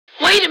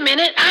Wait a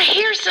minute, I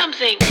hear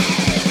something.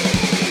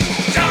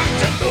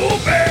 Dr.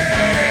 Movie!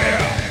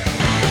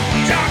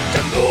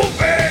 Dr.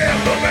 Movie!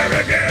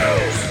 Blueberry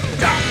News!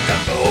 Dr.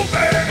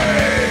 Movie!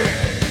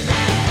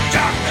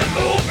 Dr.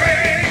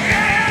 Movie!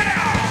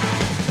 Yeah!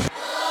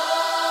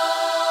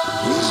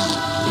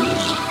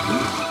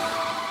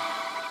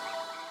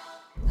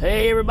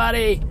 Hey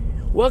everybody,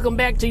 welcome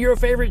back to your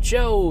favorite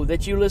show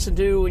that you listen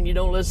to when you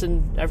don't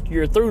listen after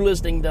you're through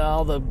listening to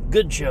all the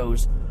good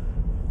shows.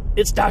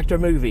 It's Dr.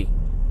 Movie,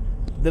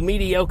 the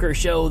mediocre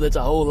show that's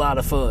a whole lot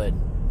of fun.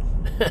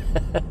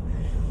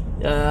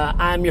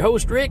 I'm your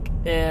host Rick,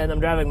 and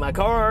I'm driving my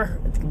car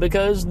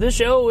because this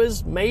show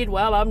is made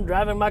while I'm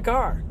driving my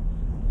car.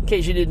 In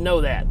case you didn't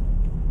know that.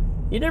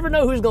 You never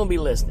know who's going to be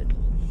listening.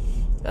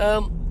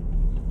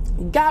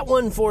 Got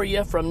one for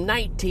you from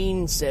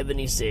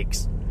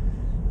 1976.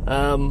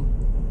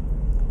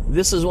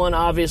 This is one,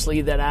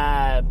 obviously, that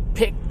I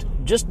picked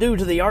just due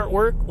to the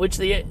artwork, which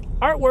the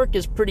artwork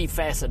is pretty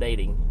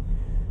fascinating.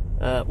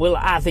 Well,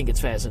 I think it's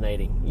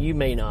fascinating. You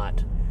may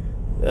not.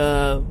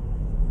 But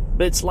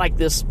it's like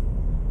this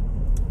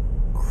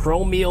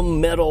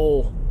chromium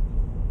metal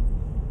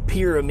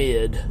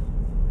pyramid.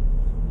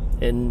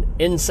 And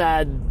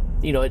inside,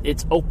 you know,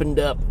 it's opened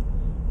up.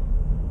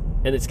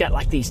 And it's got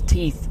like these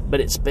teeth, but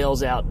it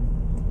spells out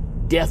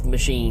death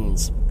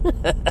machines.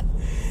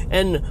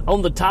 And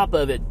on the top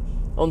of it,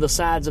 on the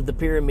sides of the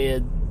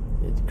pyramid,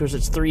 because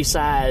it's three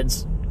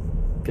sides,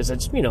 because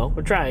it's, you know,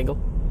 a triangle.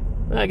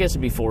 I guess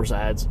it'd be four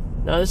sides.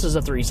 No, this is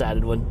a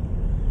three-sided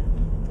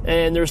one.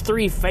 And there's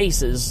three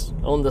faces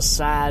on the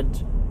side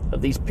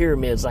of these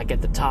pyramids, like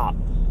at the top,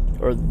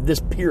 or this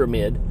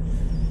pyramid,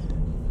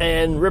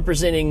 and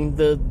representing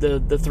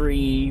the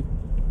three,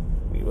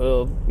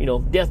 you know,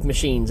 death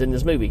machines in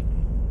this movie.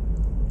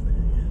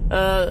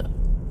 The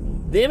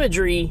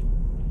imagery,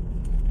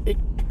 it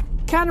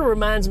kind of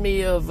reminds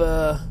me of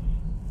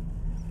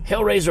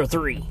Hellraiser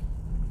 3,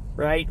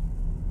 right?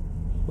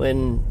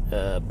 When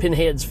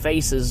Pinhead's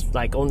face is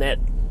like on that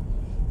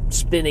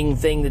spinning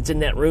thing that's in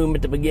that room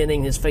at the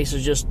beginning. His face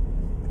is just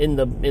in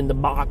the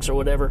box or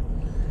whatever.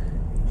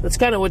 That's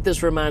kind of what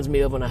this reminds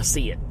me of when I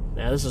see it.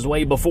 Now, this is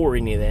way before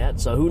any of that,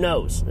 so who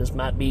knows? This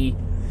might be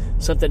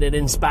something that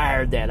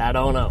inspired that. I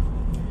don't know.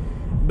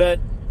 But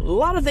a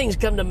lot of things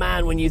come to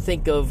mind when you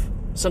think of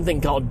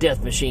something called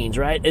death machines,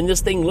 right? And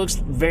this thing looks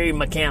very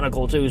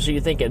mechanical, too. So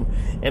you're thinking,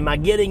 am I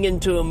getting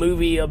into a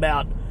movie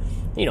about,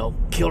 you know,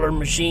 killer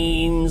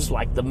machines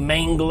like the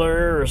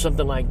Mangler or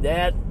something like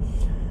that?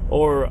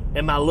 Or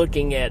am I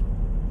looking at,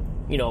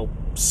 you know,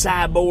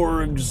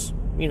 cyborgs,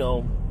 you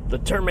know, the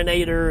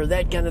Terminator,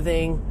 that kind of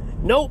thing?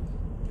 Nope.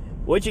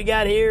 What you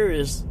got here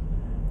is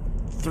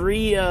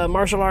three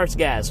martial arts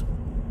guys,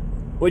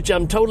 which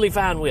I'm totally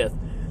fine with.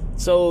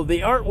 So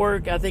the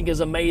artwork, I think, is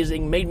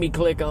amazing, made me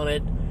click on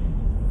it.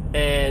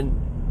 And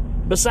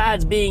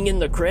besides being in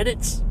the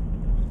credits,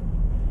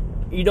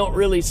 you don't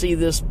really see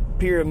this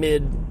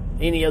pyramid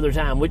any other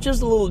time, which is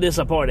a little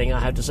disappointing, I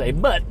have to say.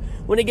 But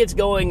when it gets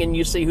going and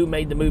you see who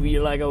made the movie,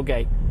 you're like,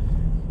 okay,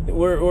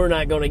 we're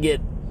not going to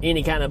get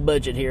any kind of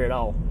budget here at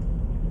all.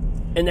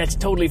 And that's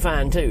totally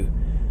fine, too.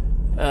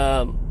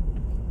 I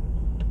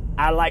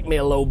like me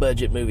a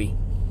low-budget movie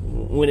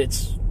when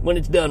it's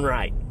done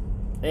right.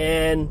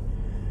 And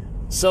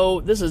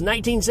so this is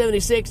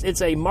 1976.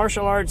 It's a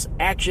martial arts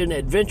action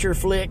adventure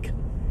flick.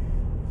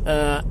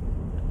 I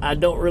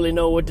don't really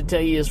know what to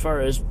tell you as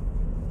far as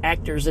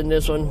actors in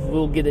this one.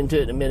 We'll get into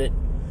it in a minute.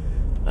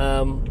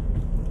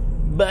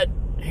 But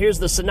here's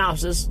the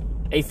synopsis.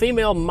 A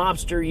female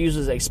mobster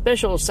uses a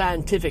special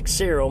scientific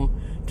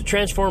serum to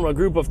transform a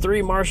group of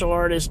three martial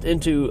artists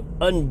into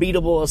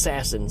unbeatable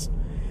assassins.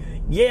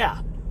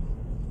 Yeah.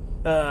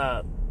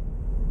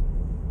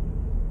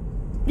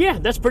 Yeah,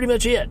 that's pretty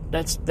much it.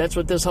 That's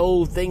what this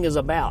whole thing is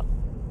about.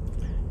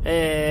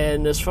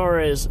 And as far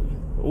as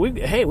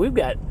we've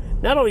got,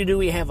 not only do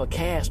we have a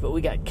cast, but we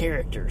got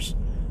characters.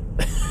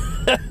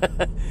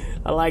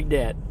 I like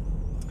that.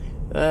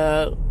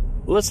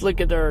 Let's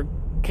look at our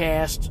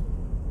cast.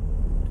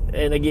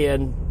 And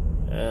again,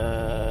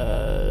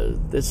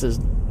 this is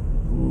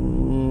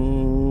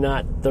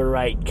not the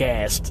right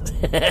cast.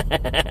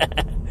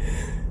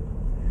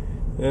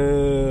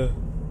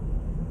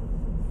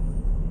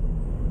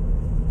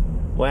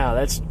 Wow,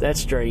 that's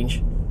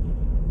strange.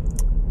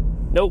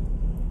 Nope.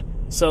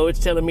 So it's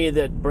telling me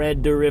that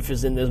Brad Dourif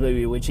is in this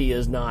movie, which he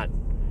is not.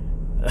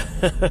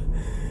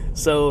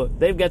 So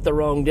they've got the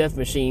wrong death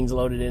machines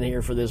loaded in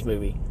here for this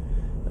movie.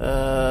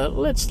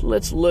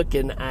 Let's look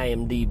in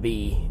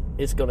IMDb.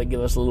 It's going to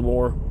give us a little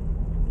more.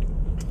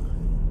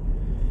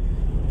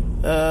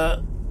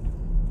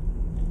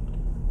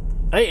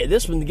 Hey,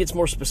 this one gets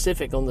more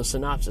specific on the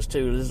synopsis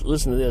too.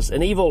 Listen to this.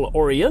 An evil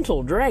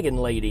Oriental dragon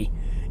lady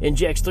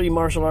injects three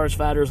martial arts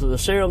fighters with a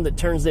serum that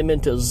turns them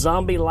into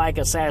zombie-like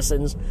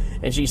assassins,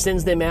 and she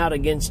sends them out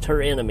against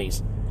her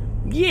enemies.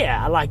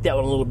 Yeah, I like that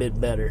one a little bit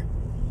better.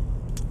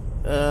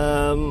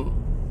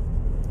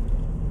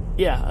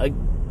 Yeah,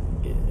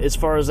 as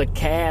far as a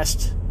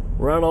cast,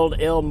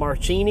 Ronald L.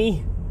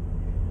 Marchini,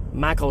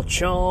 Michael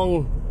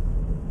Chong,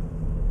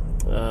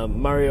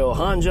 Mario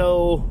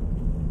Hanjo,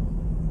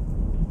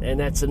 and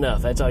that's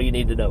enough. That's all you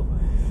need to know.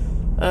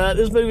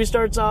 This movie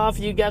starts off,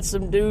 you got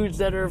some dudes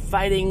that are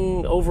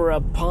fighting over a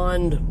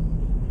pond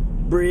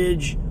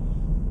bridge,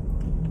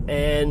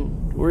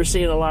 and we're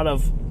seeing a lot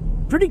of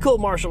pretty cool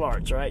martial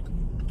arts, right?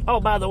 Oh,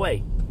 by the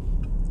way,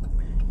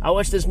 I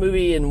watched this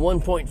movie in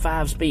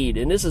 1.5 speed,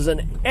 and this is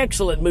an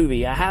excellent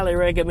movie. I highly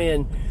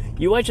recommend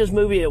you watch this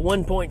movie at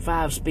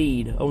 1.5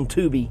 speed on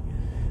Tubi.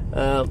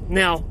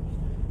 Now,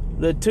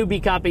 the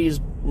Tubi copy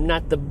is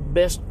not the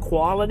best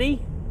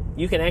quality.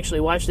 You can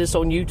actually watch this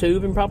on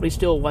YouTube and probably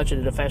still watch it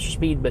at a faster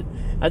speed, but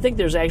I think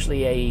there's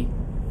actually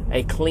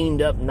a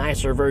cleaned up,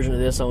 nicer version of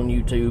this on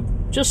YouTube.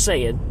 Just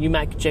saying, you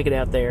might check it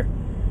out there.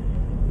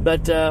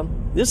 But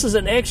this is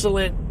an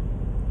excellent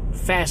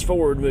fast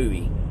forward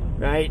movie,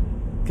 right?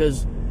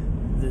 Because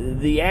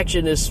the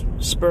action is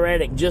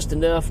sporadic just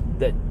enough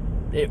that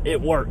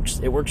it works.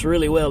 It works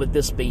really well at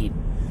this speed.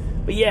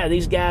 But yeah,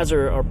 these guys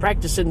are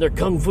practicing their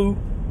kung fu,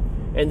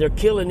 and they're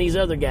killing these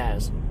other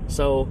guys.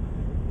 So,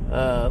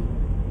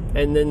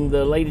 and then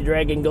the Lady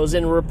Dragon goes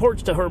in and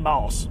reports to her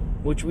boss,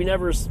 which we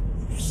never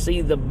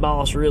see the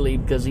boss really,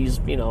 because he's,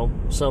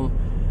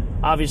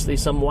 obviously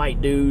some white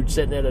dude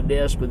sitting at a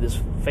desk with his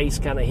face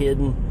kind of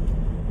hidden.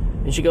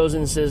 And she goes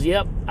in and says,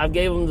 yep, I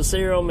gave them the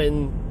serum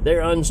and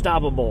they're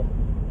unstoppable.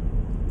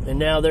 And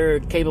now they're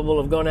capable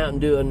of going out and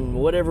doing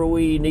whatever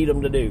we need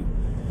them to do.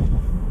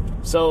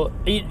 So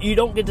you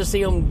don't get to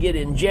see them get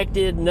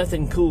injected,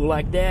 nothing cool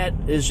like that.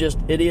 It's just,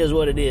 it is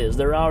what it is.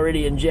 They're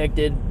already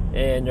injected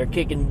and they're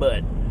kicking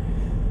butt.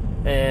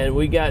 And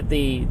we got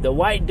the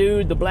white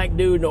dude, the black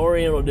dude, and the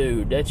oriental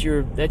dude. That's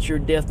your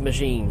death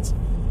machines.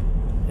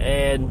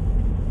 And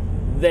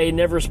they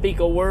never speak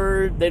a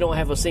word. They don't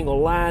have a single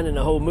line in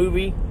the whole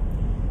movie.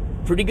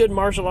 Pretty good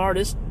martial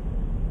artists.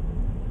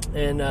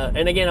 And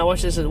again, I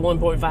watched this at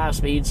 1.5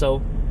 speed,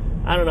 so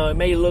I don't know, it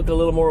may look a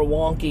little more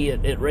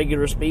wonky at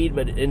regular speed,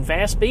 but in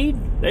fast speed,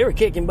 they were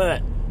kicking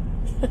butt.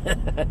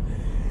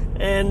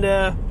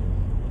 And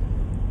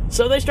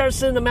so they start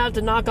sending them out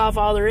to knock off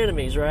all their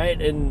enemies, right?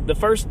 And the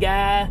first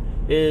guy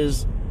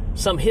is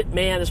some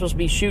hitman that's supposed to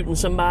be shooting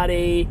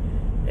somebody,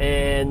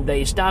 and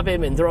they stop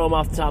him and throw him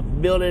off the top of the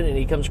building, and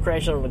he comes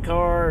crashing on the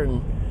car,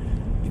 and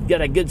you've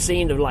got a good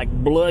scene of like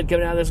blood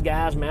coming out of this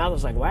guy's mouth.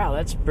 It's like, wow,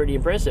 that's pretty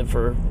impressive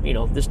for,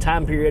 this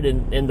time period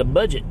and the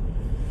budget.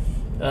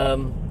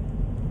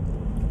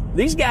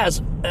 These guys,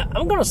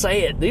 I'm going to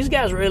say it, these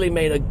guys really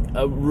made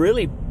a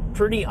really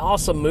pretty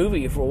awesome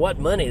movie for what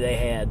money they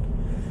had.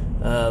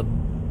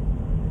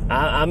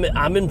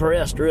 I'm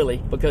impressed, really,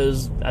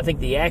 because I think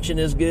the action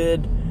is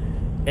good,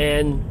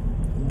 and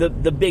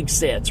the big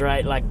sets,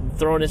 right? Like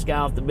throwing this guy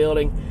off the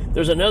building.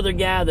 There's another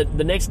guy that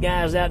the next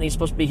guy is out, and he's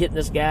supposed to be hitting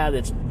this guy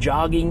that's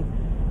jogging,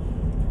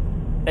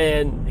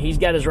 and he's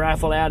got his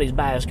rifle out, he's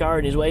by his car,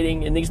 and he's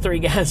waiting, and these three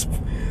guys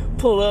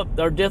pull up,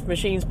 our death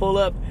machines pull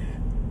up,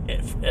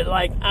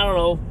 like, I don't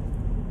know,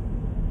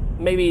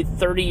 maybe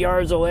 30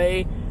 yards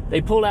away.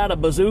 They pull out a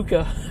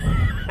bazooka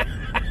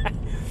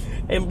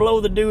and blow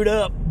the dude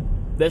up.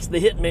 That's the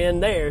hitman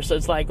there. So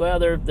it's like, well,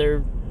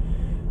 they're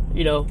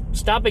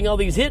stopping all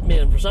these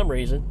hitmen for some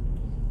reason.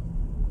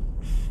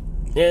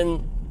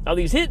 And all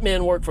these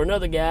hitmen work for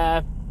another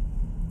guy.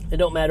 It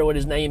don't matter what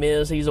his name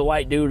is. He's a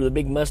white dude with a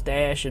big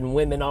mustache and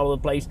women all over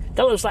the place.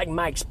 That looks like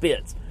Mike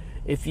Spitz,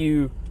 if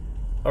you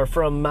are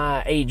from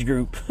my age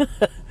group.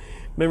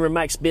 Remember,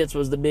 Mike Spitz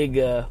was the big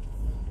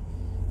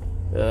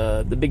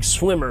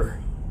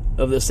swimmer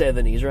of the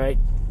 70s, right?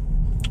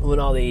 When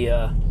all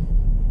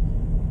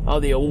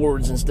the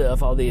awards and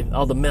stuff, all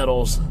the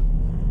medals,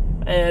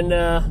 and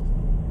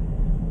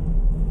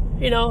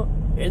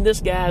and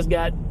this guy's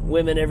got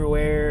women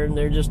everywhere, and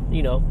they're just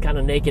kind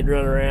of naked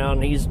running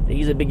around. He's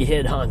a big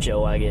head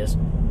honcho, I guess.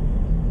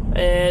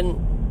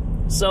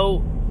 And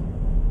so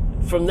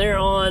from there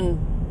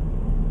on,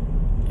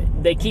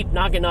 they keep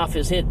knocking off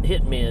his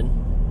hitmen,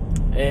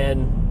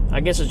 and I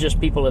guess it's just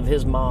people of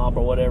his mob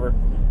or whatever.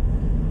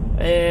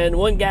 And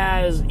one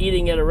guy is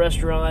eating at a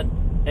restaurant,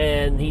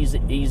 and he's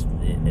an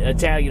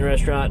Italian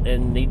restaurant,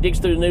 and he digs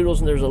through the noodles,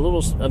 and there's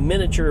a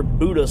miniature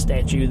Buddha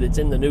statue that's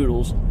in the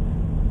noodles,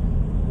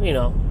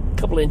 a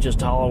couple inches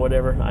tall or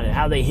whatever.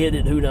 How they hid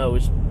it, who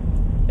knows?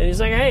 And he's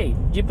like, hey,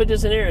 did you put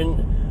this in there?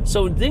 And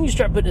so then you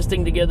start putting this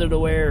thing together to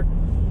where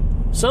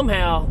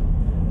somehow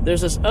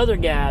there's this other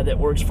guy that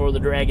works for the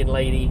Dragon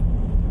Lady,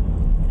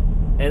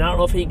 and I don't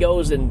know if he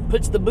goes and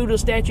puts the Buddha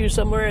statue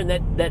somewhere, and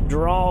that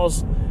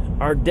draws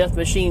our death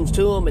machines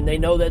to them, and they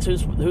know that's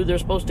who they're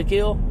supposed to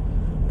kill,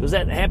 because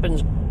that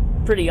happens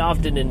pretty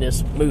often in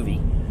this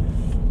movie.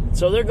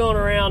 So they're going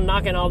around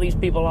knocking all these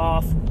people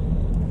off,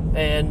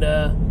 and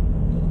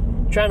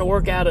trying to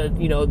work out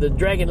the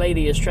Dragon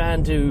Lady is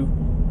trying to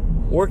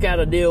work out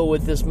a deal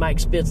with this Mike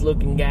Spitz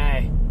looking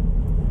guy,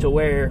 to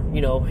where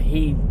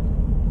he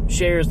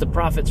shares the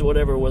profits or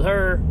whatever with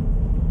her.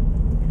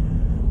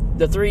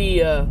 The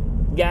three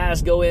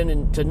guys go in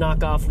and to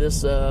knock off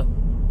this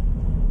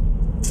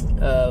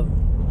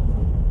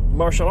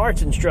martial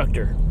arts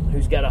instructor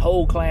who's got a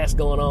whole class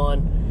going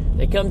on,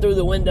 They come through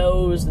the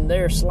windows, and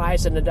they're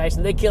slicing and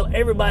dicing. They kill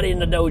everybody in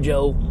the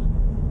dojo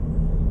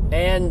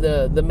and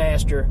the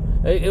master.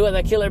 Well,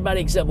 they kill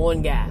everybody except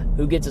one guy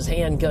who gets his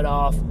hand cut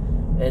off,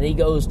 and he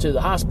goes to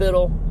the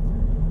hospital.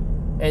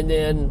 And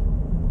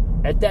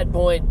then at that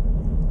point,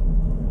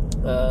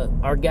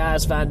 our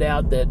guys find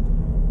out that,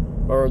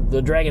 or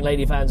the dragon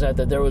lady finds out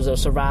that there was a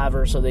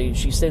survivor, so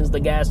she sends the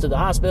guys to the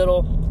hospital,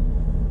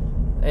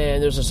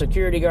 and there's a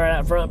security guard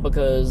out front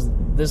because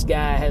this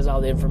guy has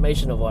all the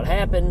information of what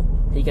happened.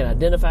 He can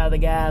identify the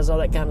guys, all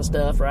that kind of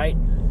stuff, right?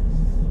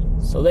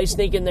 So they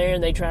sneak in there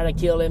and they try to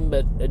kill him,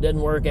 but it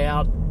doesn't work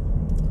out.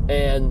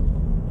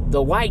 And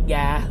the white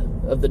guy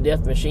of the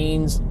death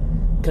machines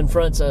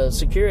confronts a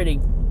security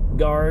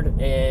guard,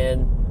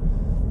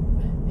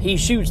 and he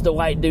shoots the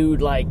white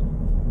dude like,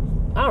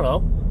 I don't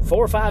know,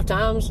 4 or 5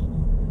 times.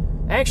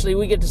 Actually,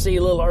 we get to see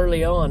a little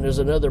early on, there's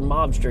another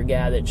mobster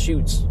guy that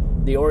shoots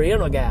the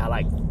Oriental guy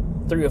like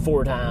 3 or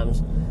 4 times,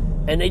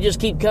 and they just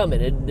keep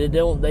coming. They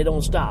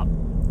don't stop,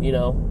 you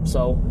know.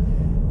 So,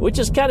 which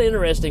is kind of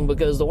interesting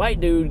because the white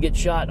dude gets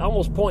shot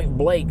almost point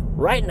blank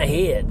right in the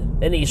head,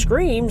 and he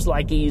screams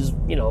like he's,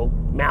 you know,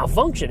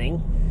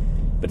 malfunctioning.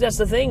 But that's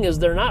the thing, is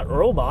they're not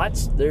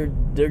robots. They're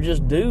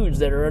just dudes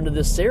that are under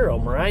this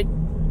serum, right?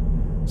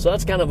 So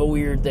that's kind of a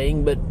weird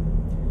thing. But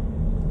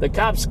the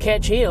cops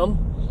catch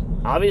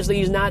him. Obviously,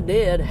 he's not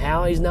dead.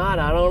 How he's not,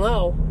 I don't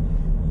know.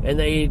 And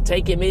they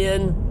take him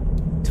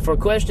in for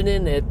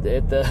questioning at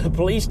the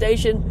police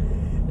station.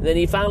 And then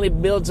he finally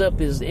builds up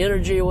his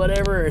energy or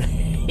whatever. And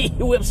he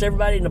whips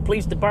everybody in the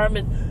police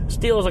department,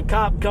 steals a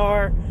cop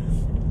car,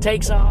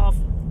 takes off,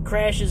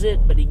 crashes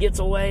it, but he gets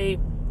away.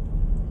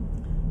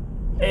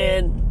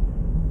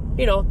 And,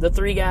 you know, the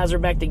 3 guys are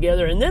back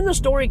together. And then the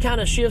story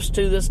kind of shifts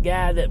to this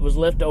guy that was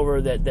left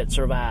over that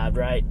survived,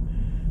 right,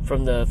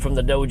 from the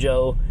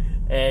dojo.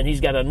 And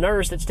he's got a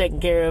nurse that's taking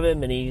care of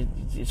him, and he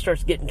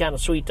starts getting kind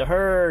of sweet to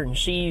her, and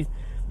she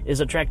is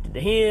attracted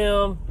to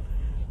him.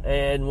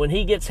 And when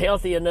he gets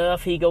healthy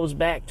enough, he goes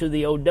back to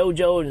the old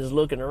dojo and is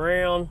looking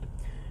around.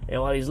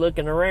 And while he's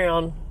looking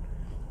around,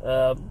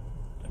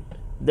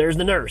 there's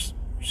the nurse.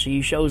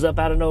 She shows up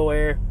out of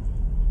nowhere,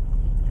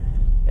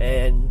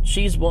 and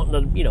she's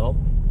wanting to, you know,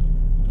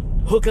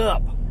 hook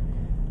up.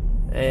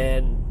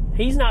 And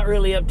he's not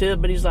really up to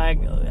it, but he's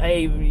like,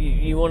 hey,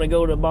 you want to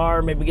go to a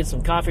bar, maybe get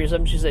some coffee or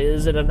something? She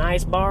says, is it a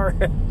nice bar?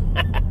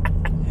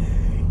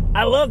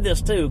 I love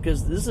this, too,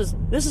 because this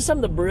is some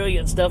of the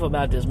brilliant stuff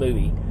about this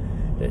movie.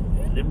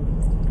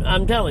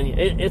 I'm telling you,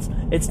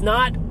 it's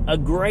not a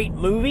great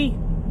movie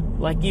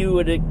like you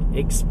would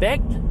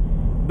expect,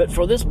 but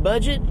for this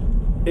budget,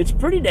 it's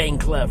pretty dang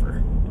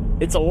clever.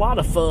 It's a lot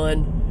of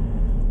fun.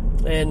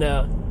 And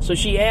so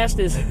she asked,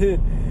 is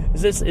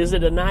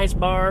it a nice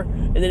bar?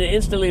 And then it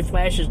instantly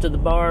flashes to the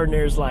bar, and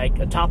there's like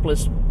a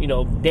topless, you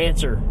know,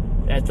 dancer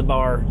at the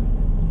bar,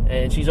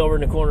 and she's over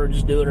in the corner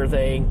just doing her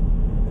thing.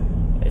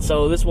 And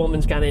so this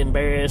woman's kind of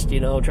embarrassed, you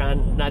know,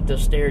 trying not to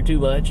stare too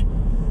much,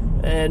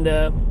 and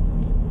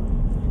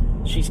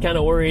she's kind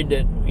of worried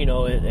that, you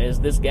know, as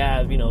this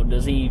guy, you know,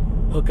 does he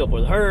hook up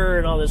with her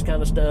and all this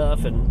kind of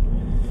stuff.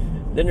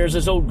 And then there's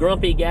this old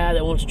grumpy guy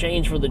that wants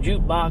change for the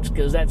jukebox,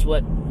 because that's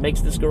what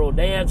makes this girl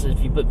dance,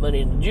 if you put money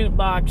in the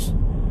jukebox.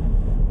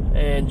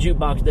 And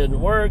jukebox doesn't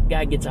work.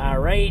 Guy gets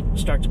irate,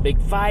 starts a big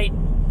fight,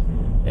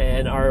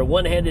 and our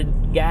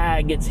one-handed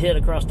guy gets hit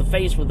across the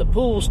face with a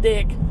pool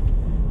stick.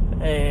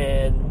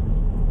 And,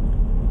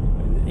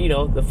 you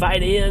know, the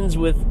fight ends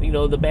with, you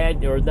know, the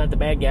bad, or not the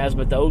bad guys,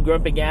 but the old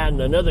grumpy guy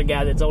and another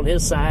guy that's on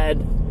his side.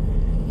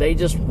 They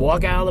just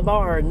walk out of the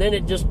bar, and then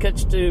it just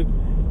cuts to,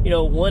 you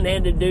know,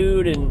 one-handed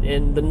dude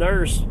and the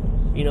nurse,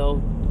 you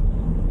know,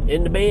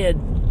 in the bed.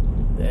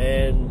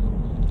 And,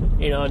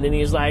 you know, and then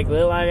he's like,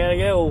 well, I gotta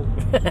go.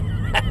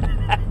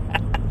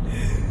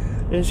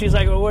 And she's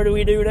like, well, what do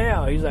we do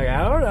now? He's like,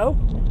 I don't know.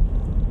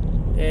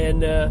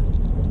 And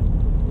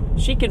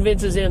she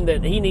convinces him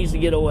that he needs to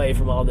get away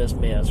from all this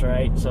mess,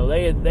 right? So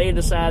they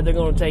decide they're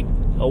going to take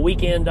a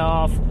weekend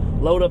off,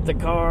 load up the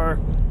car,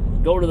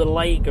 go to the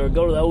lake or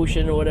go to the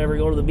ocean or whatever,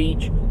 go to the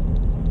beach.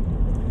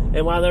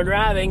 And while they're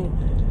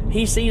driving,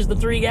 he sees the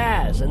 3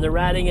 guys, and they're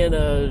riding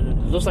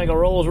in looks like a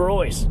Rolls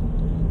Royce.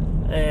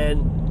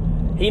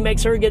 And he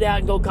makes her get out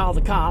and go call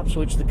the cops,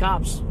 which the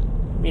cops,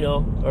 you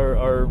know,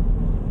 are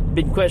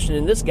been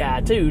questioning this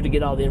guy too to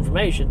get all the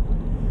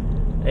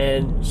information.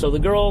 And so the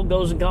girl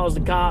goes and calls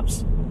the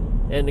cops,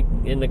 and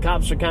the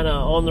cops are kind of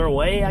on their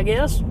way, I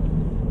guess.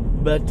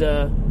 But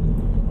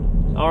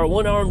our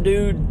one-armed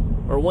dude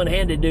or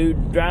one-handed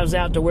dude drives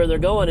out to where they're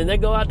going, and they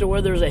go out to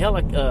where there's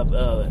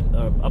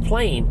a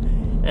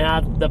plane,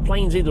 and the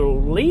plane's either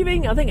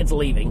leaving, I think it's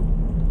leaving,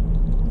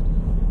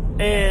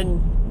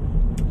 and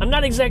I'm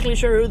not exactly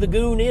sure who the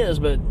goon is,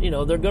 but, you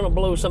know, they're going to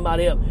blow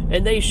somebody up.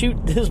 And they shoot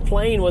this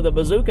plane with a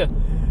bazooka.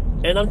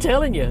 And I'm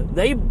telling you,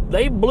 they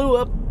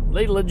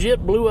legit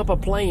blew up a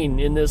plane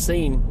in this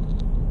scene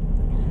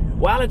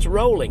while it's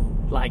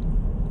rolling, like,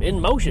 in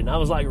motion. I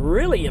was, like,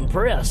 really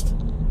impressed.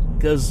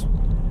 Because,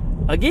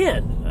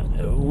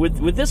 again,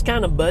 with this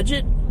kind of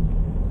budget,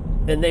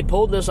 and they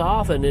pulled this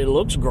off, and it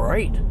looks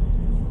great.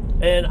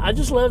 And I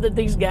just love that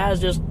these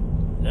guys just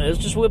let's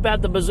just whip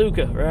out the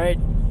bazooka, right?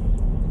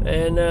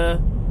 And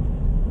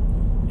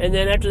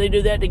then after they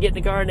do that, they get in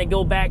the car and they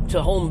go back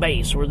to home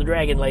base where the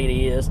Dragon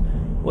Lady is.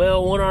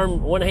 Well,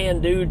 one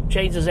hand dude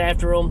chases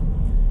after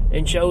them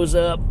and shows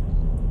up.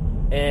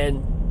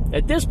 And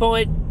at this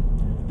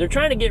point, they're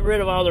trying to get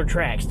rid of all their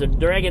tracks. The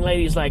Dragon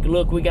Lady's like,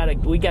 look, we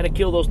gotta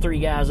kill those 3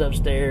 guys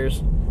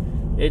upstairs.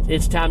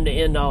 It's time to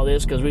end all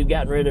this because we've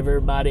gotten rid of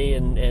everybody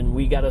and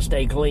we got to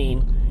stay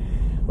clean.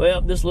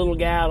 Well, this little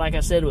guy, like I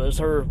said, was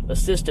her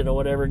assistant or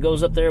whatever,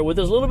 goes up there with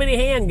his little bitty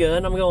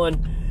handgun. I'm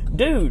going,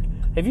 dude,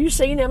 have you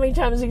seen how many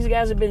times these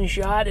guys have been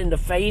shot in the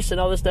face and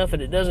all this stuff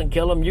and it doesn't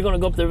kill them? You're going to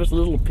go up there with a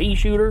little pea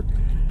shooter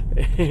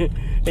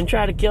and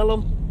try to kill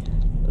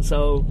them?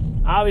 So,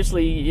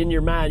 obviously, in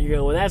your mind, you're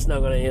going, well, that's not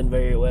going to end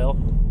very well.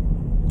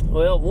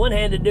 Well,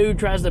 one-handed dude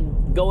tries to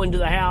go into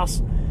the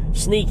house,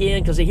 sneak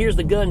in because he hears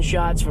the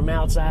gunshots from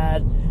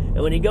outside.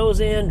 And when he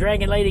goes in,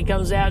 Dragon Lady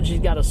comes out and she's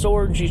got a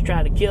sword and she's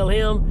trying to kill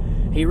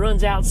him. He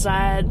runs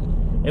outside,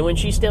 and when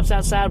she steps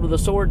outside with a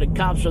sword, the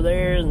cops are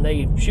there and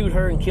they shoot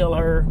her and kill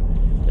her.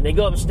 And they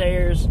go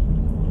upstairs,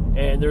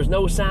 and there's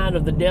no sign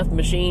of the death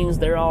machines.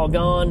 They're all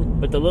gone,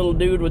 but the little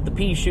dude with the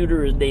pea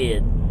shooter is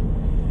dead.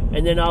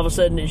 And then all of a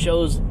sudden it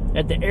shows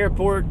at the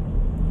airport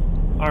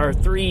our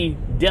 3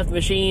 death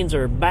machines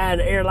are buying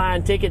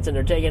airline tickets and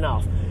they're taking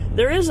off.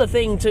 There is a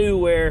thing, too,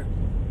 where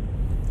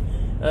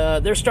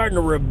they're starting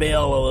to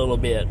rebel a little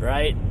bit,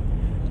 right?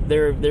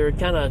 They're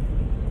kind of,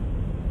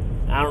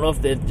 I don't know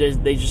if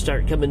they just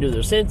start coming to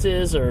their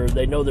senses or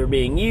they know they're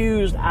being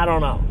used. I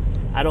don't know.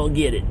 I don't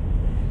get it.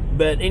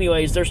 But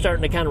anyways, they're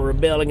starting to kind of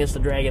rebel against the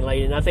Dragon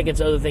Lady. And I think it's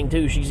the other thing,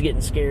 too. She's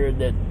getting scared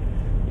that,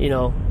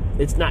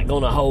 it's not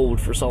going to hold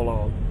for so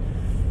long.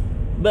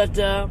 But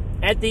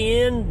at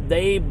the end,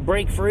 they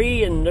break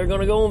free and they're going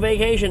to go on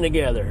vacation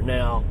together.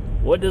 Now,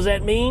 what does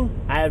that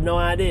mean? I have no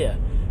idea.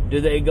 Do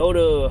they go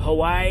to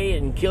Hawaii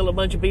and kill a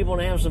bunch of people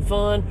and have some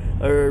fun?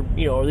 Or,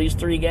 are these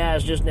 3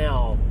 guys just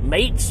now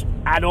mates?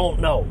 I don't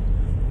know.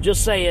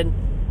 Just saying,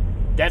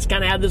 that's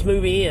kind of how this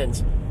movie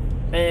ends.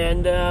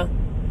 And,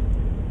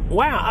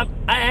 wow,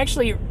 I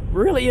actually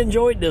really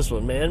enjoyed this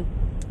one, man.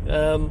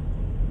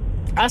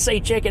 I say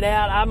check it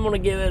out. I'm going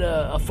to give it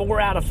a 4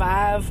 out of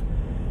 5.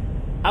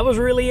 I was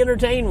really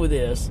entertained with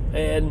this.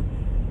 And,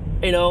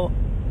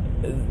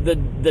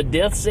 the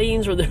death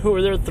scenes where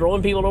they're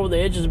throwing people over the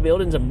edges of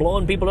buildings and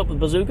blowing people up with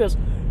bazookas,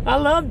 I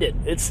loved it.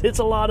 It's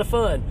a lot of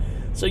fun.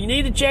 So you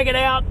need to check it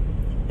out.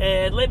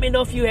 And let me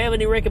know if you have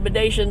any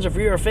recommendations or if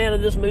you're a fan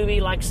of this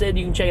movie. Like I said,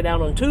 you can check it out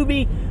on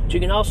Tubi, but you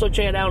can also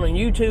check it out on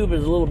YouTube.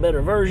 It's a little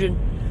better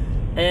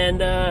version.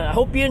 And I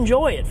hope you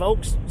enjoy it,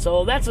 folks.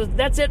 So that's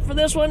it for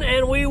this one,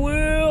 and we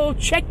will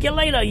check you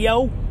later,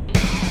 yo.